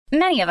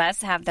Many of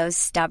us have those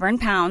stubborn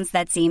pounds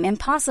that seem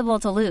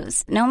impossible to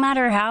lose, no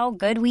matter how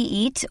good we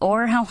eat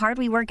or how hard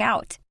we work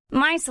out.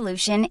 My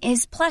solution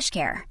is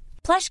PlushCare.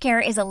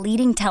 PlushCare is a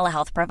leading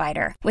telehealth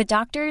provider with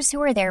doctors who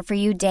are there for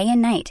you day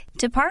and night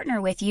to partner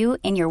with you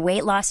in your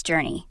weight loss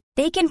journey.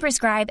 They can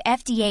prescribe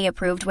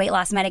FDA-approved weight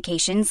loss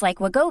medications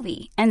like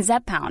Wegovy and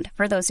Zepbound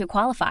for those who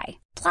qualify.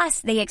 Plus,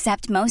 they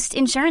accept most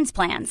insurance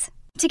plans.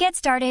 To get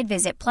started,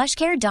 visit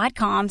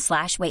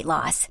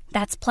plushcare.com/weightloss.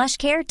 That's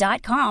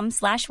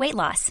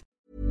plushcare.com/weightloss.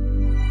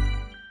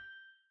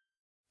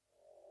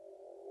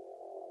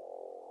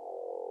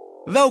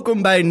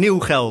 Welkom bij Nieuw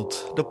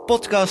Geld, de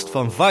podcast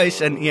van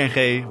Vice en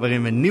ING,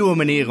 waarin we nieuwe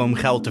manieren om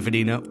geld te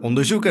verdienen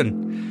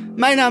onderzoeken.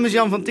 Mijn naam is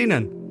Jan van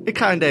Tienen. Ik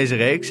ga in deze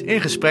reeks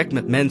in gesprek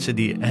met mensen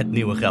die het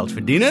nieuwe geld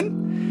verdienen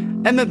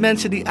en met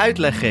mensen die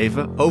uitleg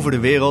geven over de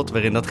wereld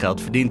waarin dat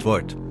geld verdiend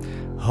wordt.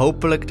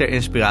 Hopelijk ter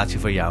inspiratie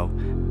voor jou,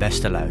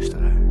 beste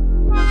luisteraar.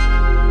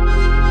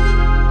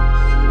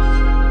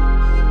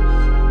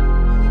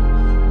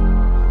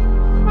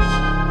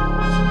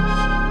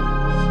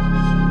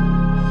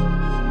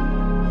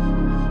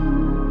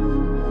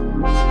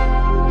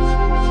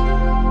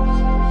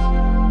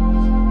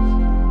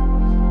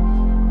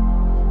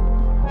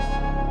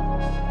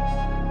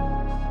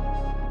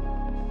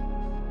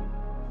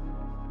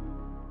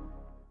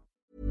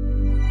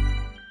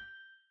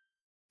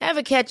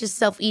 Ever catch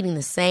yourself eating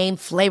the same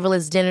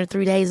flavorless dinner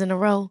 3 days in a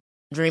row?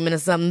 Dreaming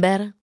of something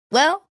better?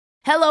 Well,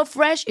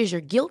 HelloFresh is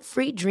your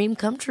guilt-free dream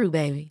come true,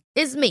 baby.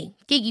 It's me,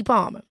 Keke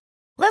Palmer.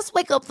 Let's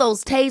wake up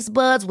those taste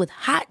buds with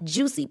hot,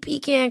 juicy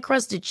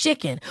pecan-crusted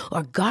chicken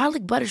or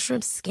garlic butter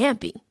shrimp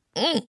scampi.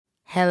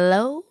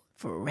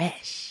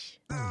 HelloFresh.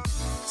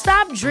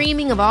 Stop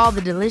dreaming of all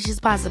the delicious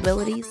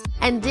possibilities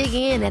and dig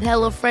in at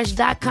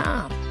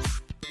HelloFresh.com.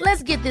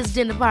 Let's get this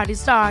dinner party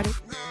started.